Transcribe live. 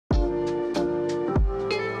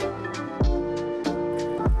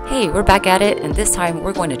Hey, we're back at it, and this time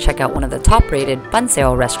we're going to check out one of the top-rated Banh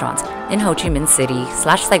Xeo restaurants in Ho Chi Minh City /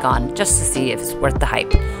 Saigon just to see if it's worth the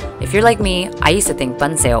hype. If you're like me, I used to think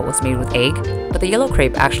Banh Xeo was made with egg, but the yellow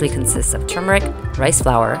crepe actually consists of turmeric, rice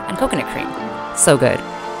flour, and coconut cream. So good.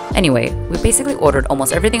 Anyway, we basically ordered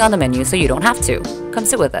almost everything on the menu so you don't have to. Come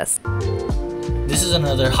sit with us. This is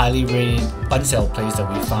another highly rated Banh Xeo place that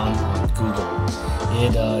we found on Google.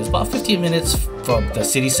 It is about 15 minutes from the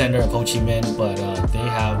city center of Ho Chi Minh, but they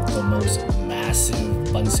have the most massive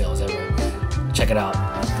Banh Xeos ever. Check it out.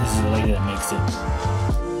 This is the lady that makes it.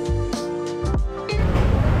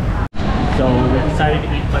 So we decided to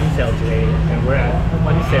eat Banh Xeo today, and we're at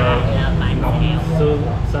Banh Xeo.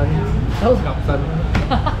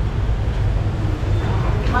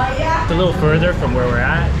 It's a little further from where we're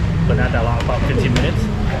at, but not that long, about 15 minutes.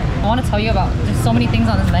 I want to tell you about, there's so many things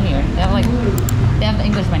on this menu. They have the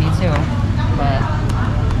English menu too, but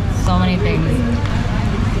so many things.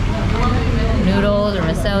 Noodles or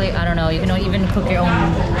miseli, I don't know. You can even cook your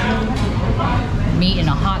own meat in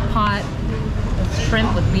a hot pot.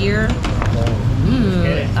 Shrimp with beer.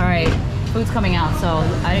 Alright, food's coming out, so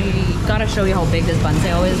I gotta show you how big this Banh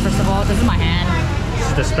Xeo is. First of all, this is my hand. This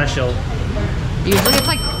is the special. Usually it's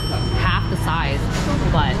like half the size,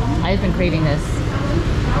 but I've been craving this.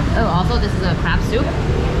 Oh, also this is a crab soup,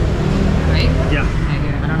 right? Yeah. Right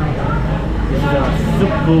here. I don't know. This is a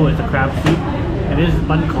soup bowl. It's a crab soup, and this is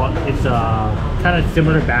banh caught. It's a kind of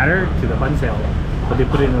similar batter to the Banh Xeo, but they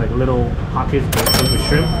put it in like little pockets with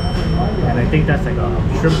shrimp, and I think that's like a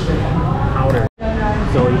shrimp powder.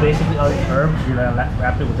 So you basically all these herbs, you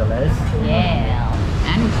wrap it with the lettuce. Yeah,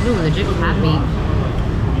 and ooh, legit crab meat.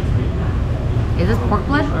 Is this pork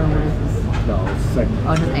flesh or what is this? No, it's like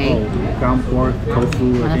just egg. ground pork,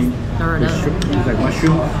 tofu, I think. It's like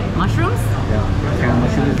mushrooms. Mushrooms? Yeah, canned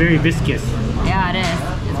mushrooms. It's very viscous. Yeah, it is.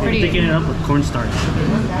 It's pretty. Thicking it up with cornstarch.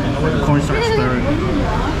 Cornstarch stir.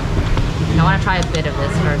 I want to try a bit of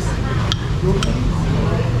this first.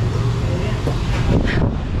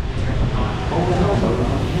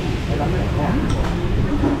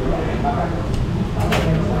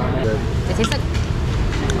 It tastes like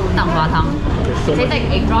tang hua tang. It tastes like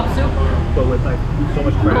egg drop soup, but with like so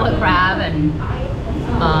much crab. With crab and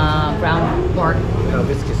ground pork. How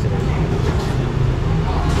viscous it is.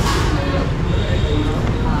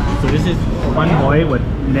 So this is banh hoi with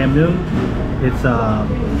nam nung. It's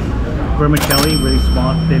vermicelli, really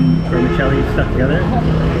small, thin vermicelli stuck together.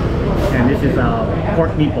 And this is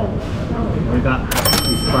pork meatballs. We got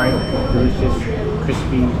these fried, delicious,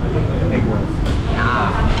 crispy egg rolls.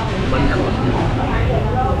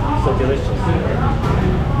 So delicious.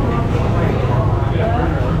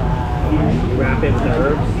 You wrap it with the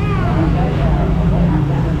herbs.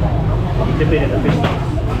 You dip it in the fish sauce.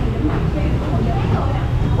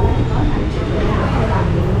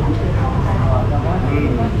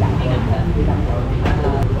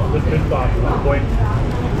 This fish sauce is on point.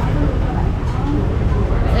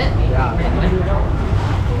 Yeah.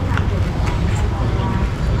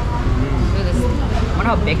 I wonder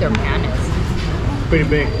how big their pan is. Pretty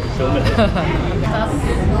big. Show it.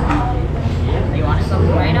 You want some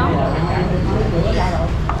right now?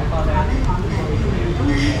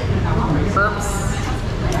 Herbs.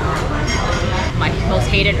 My most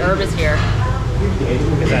hated herb is here. I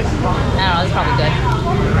don't know, it's probably good.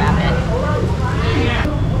 Wrap it.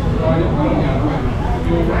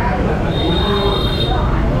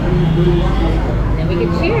 Then we can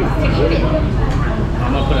cheers to eat it.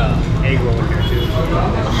 I'm gonna put an egg roll in here too.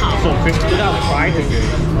 So crispy. Look how fried this is.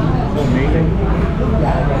 So amazing.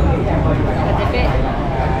 Dip it.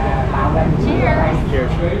 Cheers.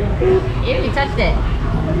 Cheers. Ew, you touched it.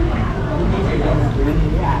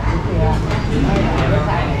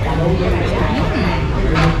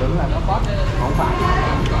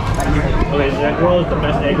 Okay, this egg roll is the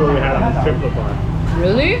best egg roll we had on the trip so far.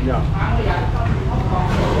 Really? Yeah.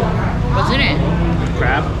 What's in it?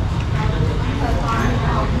 Crab.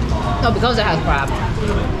 Oh, because it has crab.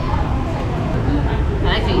 I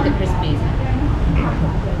like to eat the crispies.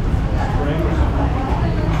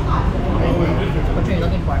 What are you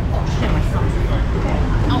looking for? Oh shit, my sauce.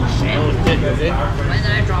 Oh shit. Oh shit, is it? When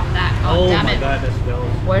did I drop that? Oh, damn my it. god, that smells.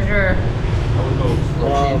 Where's your...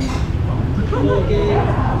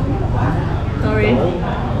 Sorry.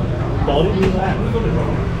 Bowl?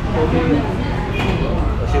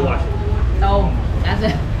 She washed it. Oh, that's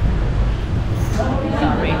it.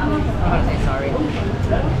 Sorry. I'm gonna say sorry.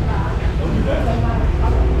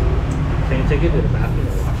 Can you take it to the bathroom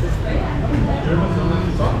and wash it?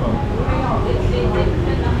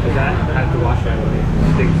 Because I have to wash that way. It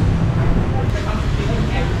stinks.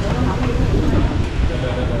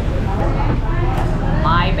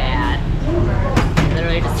 My bad.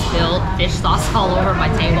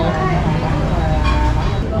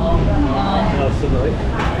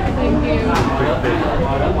 Thank you.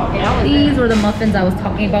 Yeah, these were the muffins I was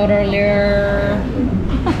talking about earlier.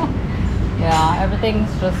 Yeah, everything's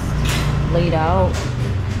just laid out.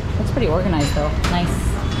 Looks pretty organized though. Nice.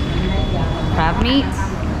 Crab meat.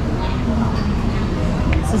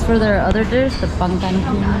 This is for their other dish, the bangkan.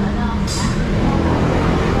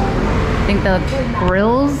 I think the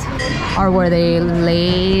grills are where they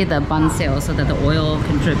lay the banh xeo so that the oil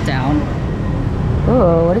can drip down.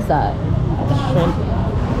 Oh, what is that?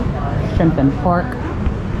 Shrimp and pork.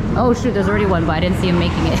 Oh shoot, there's already one, but I didn't see him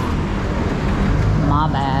making it. My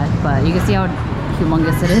bad. But you can see how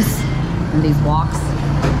humongous it is in these woks.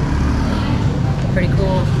 Pretty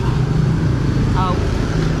cool. Oh,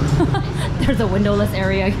 there's a windowless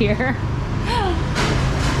area here.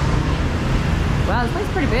 Wow, this place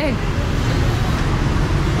is pretty big.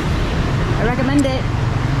 I recommend it.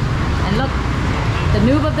 And look, the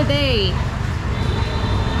noob of the day.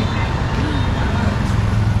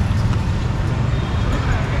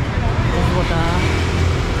 This is what the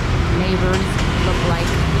neighbors look like.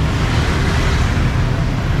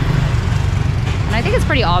 And I think it's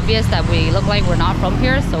pretty obvious that we look like we're not from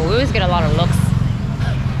here, so we always get a lot of looks.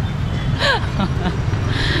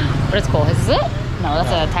 But it's cool. Is this it? No, that's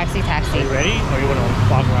a taxi. Are you ready? Or you want to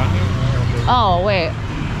walk around here? Okay. Oh, wait.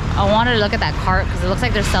 I wanted to look at that cart because it looks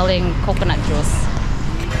like they're selling coconut juice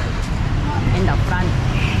in the front.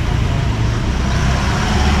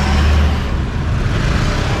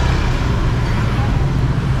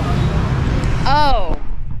 Oh,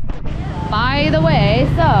 by the way,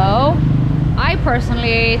 so I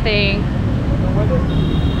personally think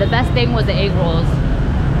the best thing was the egg rolls.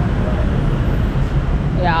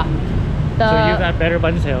 Yeah. So you got better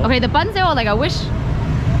banh xeo. Okay, the banh xeo, like I wish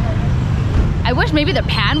maybe the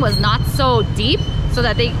pan was not so deep so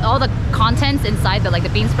that all the contents inside the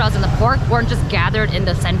bean sprouts and the pork weren't just gathered in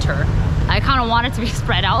the center. I kind of want it to be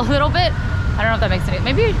spread out a little bit. I don't know if that makes sense.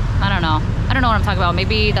 Maybe, I don't know. I don't know what I'm talking about.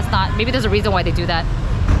 Maybe that's not, maybe there's a reason why they do that.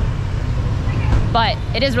 But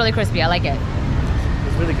it is really crispy. I like it.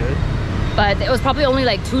 It's really good. But it was probably only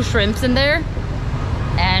like 2 shrimps in there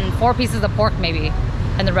and 4 pieces of pork maybe.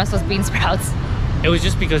 And the rest was bean sprouts. It was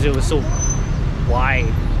just because it was so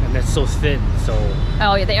wide and that's so thin, so...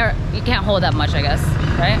 Oh yeah, they are, you can't hold that much, I guess,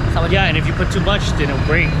 right? Is that what yeah, and if you put too much, then it'll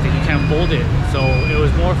break, then you can't fold it. So it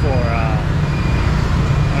was more for, I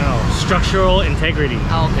don't know, structural integrity.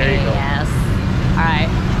 Okay, there you go. Yes. Alright.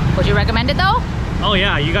 Would you recommend it though? Oh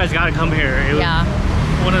yeah, you guys gotta come here. It was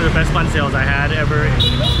one of the best banh xeos I had ever.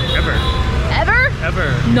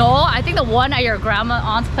 Ever? No, I think the one at your grandma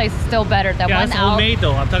aunt's place is still better. That one it's homemade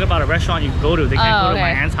though. I'm talking about a restaurant you can go to. They can't go to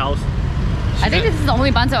my aunt's house. I think this is the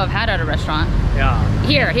only banh xeo I've had at a restaurant. Yeah.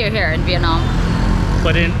 Here in Vietnam.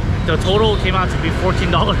 But the total came out to be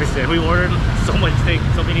 $14 and we ordered so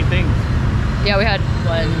many things. Yeah, we had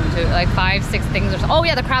 5, 6 things or so. Oh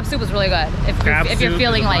yeah, the crab soup was really good. If you're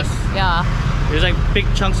feeling like, There's like big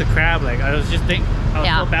chunks of crab. Like I was just thinking, I was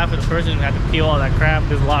so bad for the person who had to peel all that crab.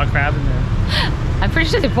 There's a lot of crab in there. I'm pretty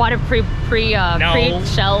sure they bought it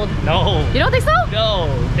pre-shelled. No. You don't think so? No.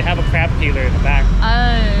 They have a crab peeler in the back.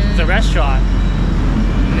 It's a restaurant.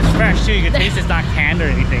 And it's fresh too. You can taste it's not canned or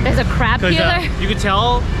anything. There's a crab peeler? You can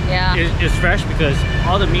tell it's fresh because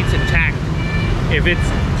all the meat's intact. If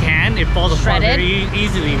it's canned, it falls apart very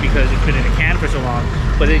easily because it's been in a can for so long.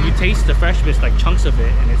 But then you taste the freshness, like chunks of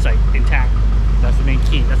it, and it's like intact. That's the main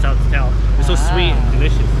key. That's how to tell. It's so sweet and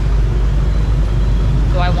delicious.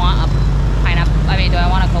 Do I want a pineapple? I mean, do I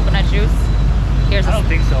want a coconut juice? I don't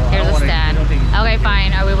think so. Here's a stand. Okay,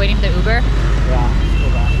 fine. Are we waiting for the Uber? Yeah, let's go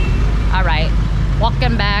back. All right,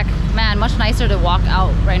 walking back. Man, much nicer to walk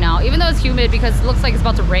out right now, even though it's humid because it looks like it's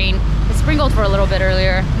about to rain. It sprinkled for a little bit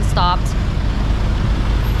earlier and stopped.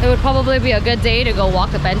 It would probably be a good day to go walk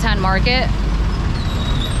the Ben Thanh market,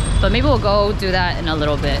 but maybe we'll go do that in a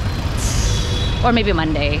little bit, or maybe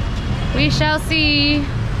Monday. We shall see.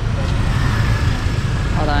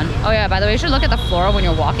 Hold on. Oh yeah, by the way, you should look at the floor when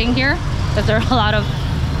you're walking here, because there are a lot of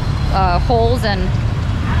holes and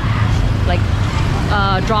like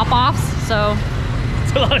drop-offs. So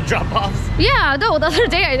it's a lot of drop-offs. Yeah, no, the other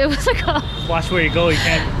day it was like a... Watch where you go. You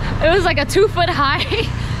can't. It was like a 2-foot high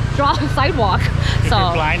drop sidewalk. If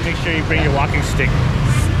you're blind, make sure you bring your walking stick.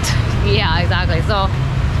 Yeah, exactly. So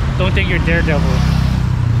don't think you're Daredevil.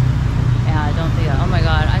 Yeah, I don't think that. Oh my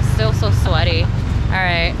god, I'm still so sweaty. All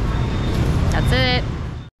right, that's it.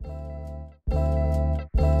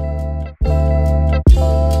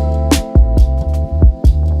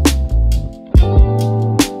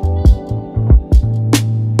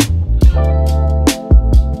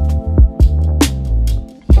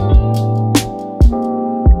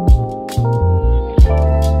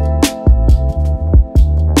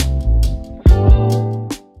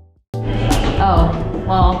 Oh,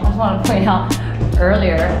 well, I just want to point out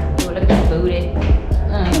earlier, ooh, look at this booty.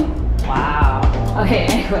 Wow. Okay,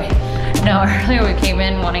 anyway. No, earlier we came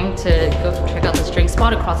in wanting to go check out this drink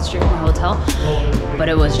spot across the street from the hotel, but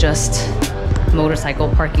it was just motorcycle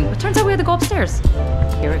parking. But turns out we had to go upstairs.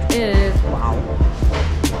 Here it is. Wow.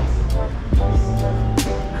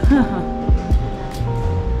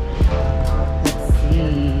 Let's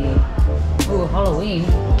see. Ooh, Halloween.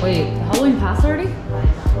 Wait, Halloween passed already?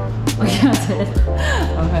 Oh yeah, it did.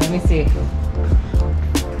 Okay, let me see. Ooh,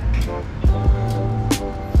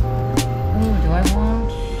 do I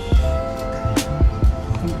want? I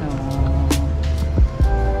think I want.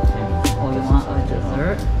 Oh, you want a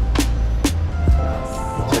dessert?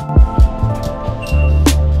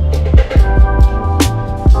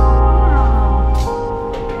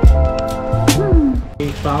 We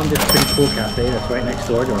found this pretty cool cafe that's right next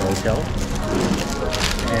door to our hotel.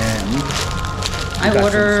 And I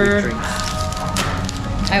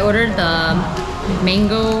ordered the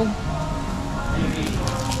mango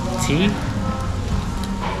tea.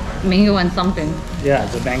 Mango and something. Yeah,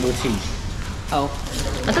 the mango tea. Oh.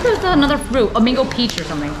 I thought there was another fruit, a mango peach or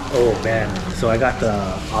something. Oh man. So I got the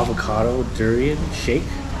avocado durian shake.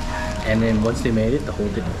 And then once they made it, the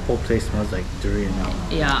whole place smells like durian now.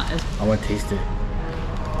 Yeah. I want to taste it.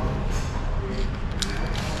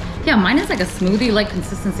 Yeah, mine is like a smoothie-like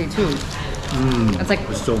consistency too. It's like,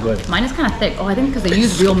 it's so good. Mine is kind of thick. Oh, I think because they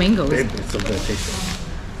use real mangoes. It's so good. Taste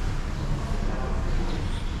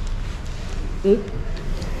it.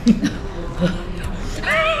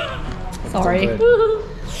 Sorry. So good.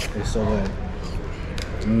 It's so good.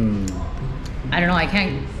 I don't know, I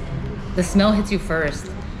can't. The smell hits you first.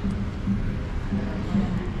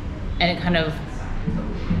 And it kind of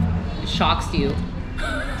shocks you.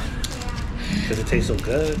 Because it tastes so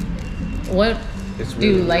good. What It's do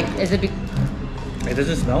you really like? good. Is it? It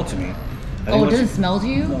doesn't smell to me. Oh, it doesn't smell to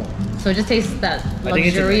you? No. So it just tastes that I think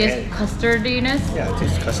it's in my luxurious head. custardiness? Yeah, it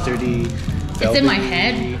tastes custardy. It's in my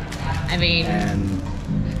velvety, head. I mean, And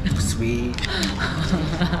sweet.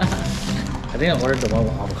 I think I ordered the one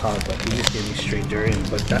with avocado, but he just gave me straight durian,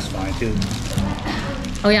 but that's fine too.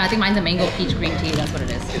 oh yeah, I think mine's a mango peach green tea. That's what it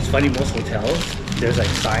is. It's funny, most hotels, there's like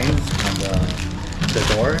signs on the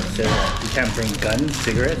door says you can't bring guns,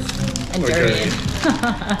 cigarettes, And or durian.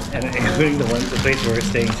 and including the place where we're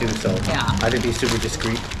staying too, so Yeah. I had to be super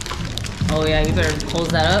discreet. Oh yeah, you better close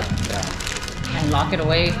that up Yeah. and lock it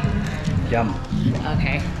away. Yum.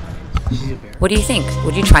 Okay. What do you think?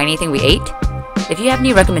 Would you try anything we ate? If you have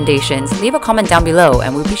any recommendations, leave a comment down below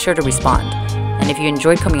and we'll be sure to respond. And if you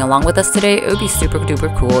enjoyed coming along with us today, it would be super duper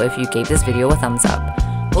cool if you gave this video a thumbs up.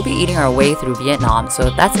 We'll be eating our way through Vietnam, so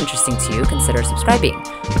if that's interesting to you, consider subscribing.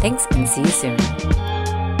 Thanks and see you soon.